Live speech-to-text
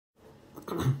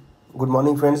Good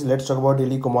morning, friends. Let's talk about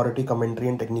daily commodity commentary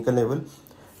and technical level.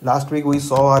 Last week we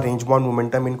saw a range-bound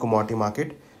momentum in commodity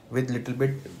market with little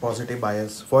bit positive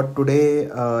bias. For today,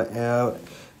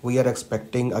 we are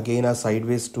expecting again a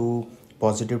sideways to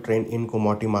positive trend in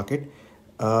commodity market.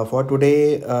 For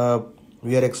today,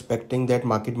 we are expecting that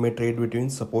market may trade between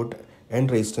support and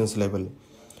resistance level.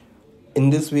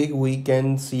 In this week, we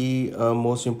can see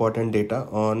most important data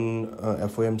on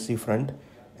FOMC front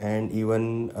and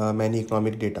even many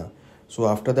economic data. So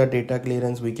after the data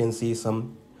clearance, we can see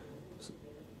some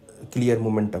clear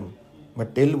momentum.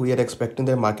 But till we are expecting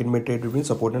the market may trade between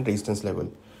support and resistance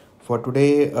level. For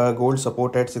today, gold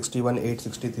support at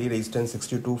 61,863, resistance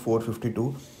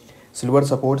 62,452. Silver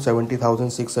support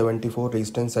 70,674,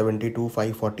 resistance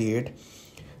 72,548.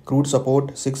 Crude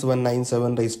support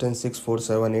 6197, resistance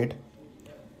 6478.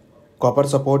 Copper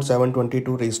support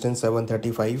 722, resistance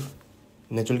 735.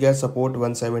 Natural gas support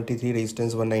 173,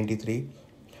 resistance 193.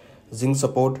 Zinc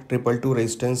support 222,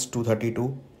 resistance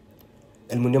 232.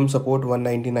 Aluminum support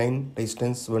 199,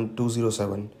 resistance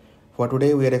 1207. For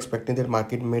today, we are expecting that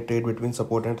market may trade between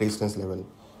support and resistance level.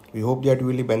 We hope that you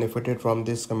will be benefited from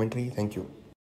this commentary. Thank you.